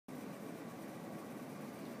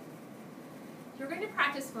We're going to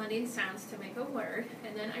practice blending sounds to make a word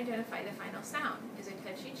and then identify the final sound. As I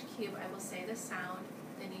touch each cube, I will say the sound,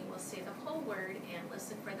 then you will say the whole word and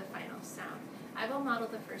listen for the final sound. I will model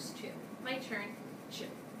the first two. My turn, j.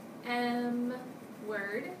 M,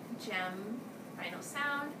 word, gem, final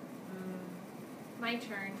sound. My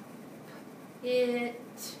turn, it,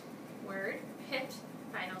 word, pit,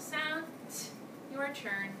 final sound. T, your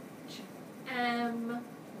turn, j. M,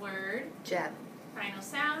 word, gem, final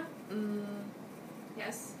sound.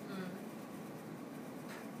 Yes.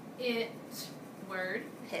 It, word,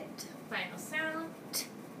 pit, final sound. t,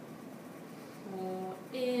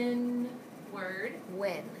 In, word,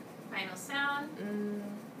 win, final sound.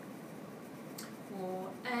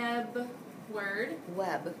 Ebb, word,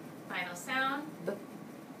 web, final sound. b,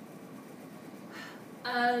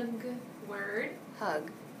 Ugh, word, hug,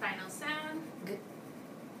 final sound. g,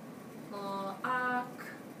 Lock,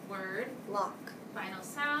 word, lock, final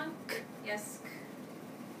sound. k. Yes. K.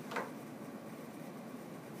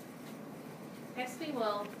 Next we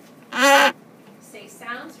will say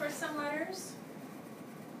sounds for some letters.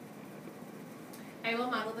 I will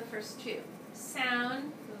model the first two.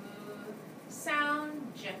 Sound,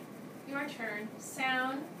 sound, j. Your turn.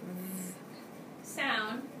 Sound, v,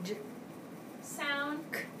 sound, j, sound,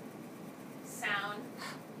 k, sound,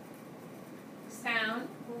 sound,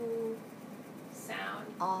 sound,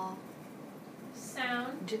 a,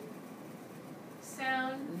 sound, j,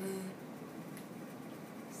 sound, v,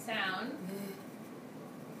 sound, v,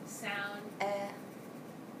 sound, e,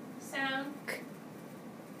 sound, k,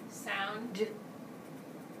 sound, j,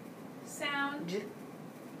 sound, j,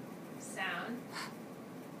 sound,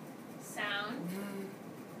 sound, v,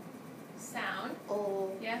 sound.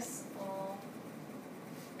 o, Yes, o.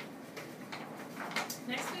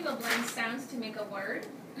 Next we will blend sounds to make a word.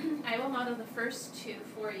 I will model the first two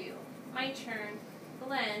for you. My turn.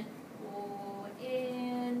 Blend.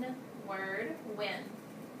 In, word, win.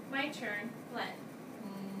 My turn. Blend.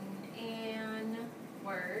 An,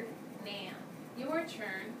 word, nan. Your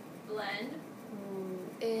turn. Blend.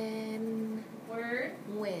 in, Word.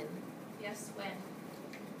 win, Yes, win.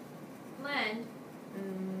 Blend.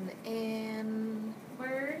 an,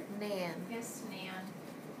 Word. nan, Yes, nan.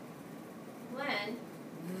 Blend.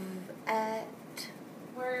 at,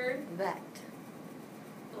 Word. vet,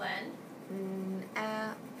 Blend.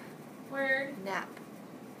 app, Word. nap,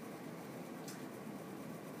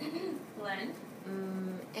 Blend.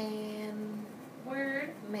 an, Word.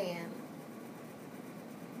 man,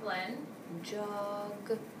 Blend.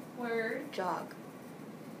 jog, Word. jog,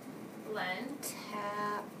 Blend.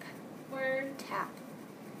 tap, Word. tap,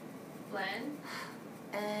 Blend.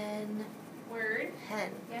 n, Word.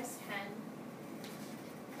 hen, Yes, hen.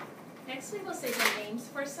 Next we will say the names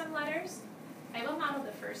for some letters. I will model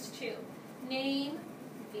the first two. Name,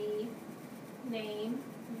 V. Name,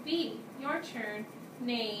 V. Your turn.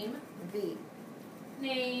 Name, v,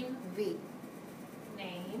 name, v,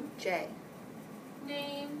 name, j,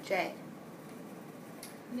 name, j,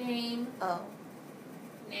 name, o,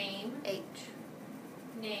 name, h,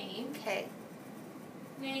 name, k,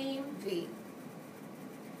 name, v,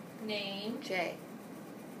 name, j,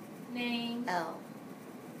 name, l,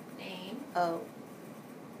 name, o,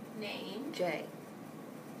 name, j,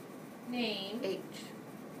 name, h,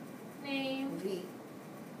 name, v,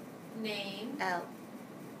 name, l,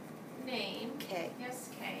 name, k. yes,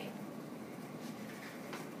 K.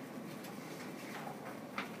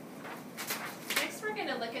 Next we're going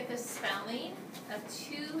to look at the spelling of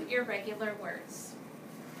two irregular words.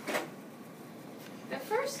 The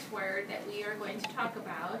first word that we are going to talk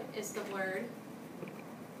about is the word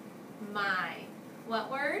my. What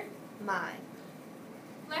word? My,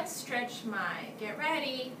 Let's stretch my. Get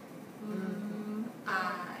ready.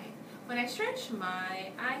 I. When I stretch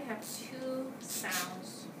my, I have two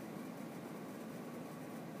sounds.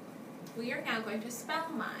 We are now going to spell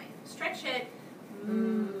my. Stretch it.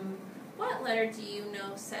 What letter do you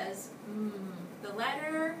know says The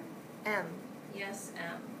letter? m, Yes,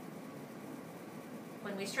 M.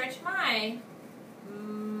 When we stretch my,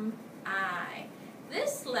 I.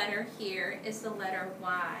 This letter here is the letter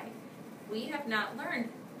Y. We have not learned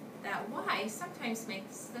that Y sometimes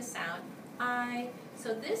makes the sound I.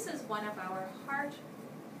 So this is one of our hard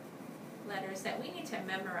letters that we need to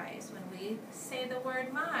memorize. When we say the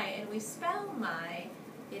word my and we spell my,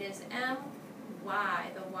 it is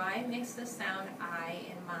M-Y. The Y makes the sound I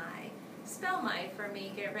in my. Spell my for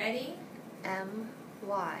me. Get ready. m,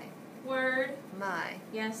 y, Word. my,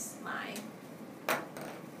 Yes, my.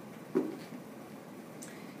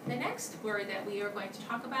 The next word that we are going to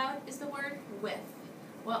talk about is the word with.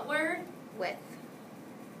 What word? with,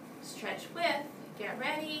 Stretch with. Get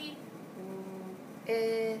ready.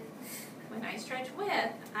 When I stretch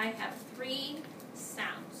with, I have 3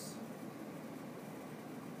 sounds.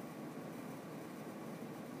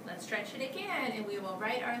 Let's stretch it again, and we will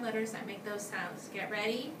write our letters that make those sounds. Get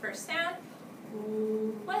ready. First sound.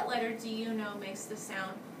 Ooh. What letter do you know makes the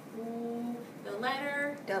sound ooh? The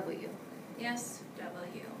letter W. Yes,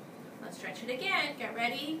 W. Let's stretch it again. Get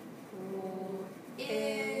ready. Ooh.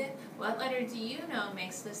 I. What letter do you know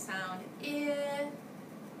makes the sound I?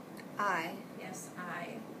 I. Yes,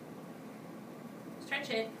 I. Stretch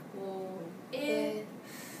it. Ooh. I.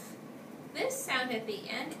 This sound at the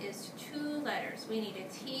end is 2 letters. We need a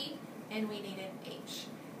T and we need an H.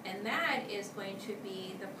 And that is going to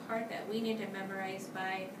be the part that we need to memorize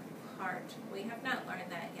by heart. We have not learned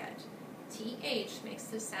that yet. TH makes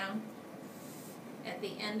the sound at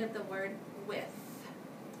the end of the word with.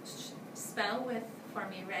 Spell with for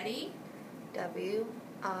me. Ready? W-I-T-H.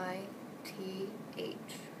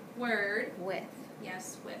 Word. With.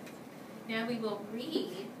 Yes, with. Now we will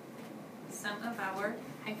read some of our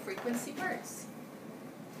high frequency words.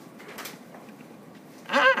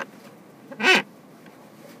 I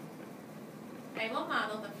will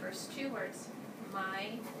model the first 2 words.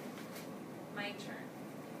 My turn.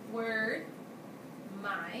 Word,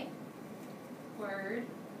 my. Word,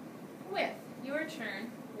 with. Your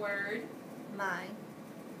turn. Word, My.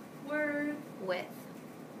 word, With.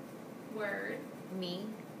 word, Me.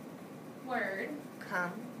 word,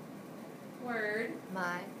 Come. word,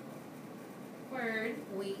 My. word,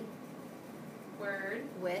 We. word,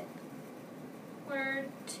 With. word,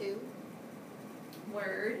 To.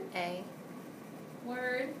 word, A.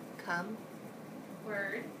 word, Come.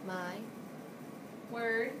 word, My.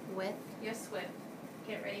 word, With. yes, with.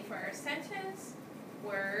 Get ready for our sentence.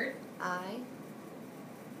 Word, I.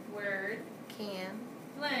 word, Can.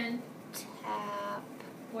 blend, Tap.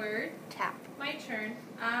 word, Tap. my turn.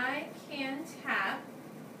 I can tap,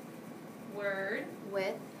 word,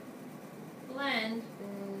 With. blend,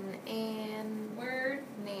 And. word,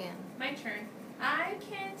 Nan. my turn. I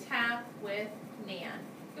can tap with Nan.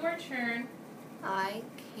 Your turn. I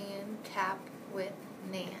can tap with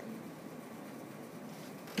Nan.